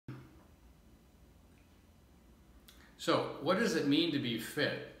So what does it mean to be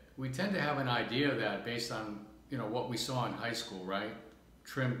fit? We tend to have an idea of that based on what we saw in high school, right?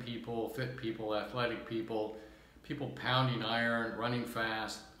 Trim people, fit people, athletic people, people pounding iron, running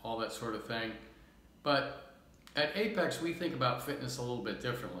fast, all that sort of thing. But at Apex, we think about fitness a little bit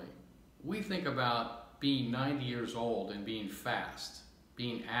differently. We think about being 90 years old and being fast,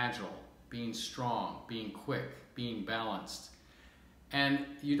 being agile, being strong, being quick, being balanced. And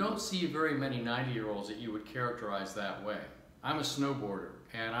you don't see very many 90-year-olds that you would characterize that way. I'm a snowboarder,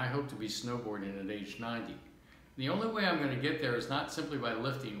 and I hope to be snowboarding at age 90. The only way I'm going to get there is not simply by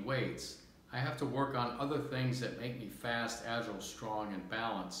lifting weights. I have to work on other things that make me fast, agile, strong, and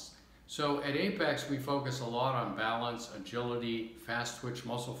balanced. So at Apex, we focus a lot on balance, agility, fast twitch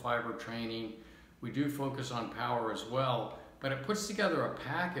muscle fiber training. We do focus on power as well, but it puts together a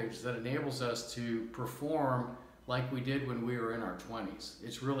package that enables us to perform like we did when we were in our 20s.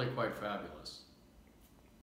 It's really quite fabulous.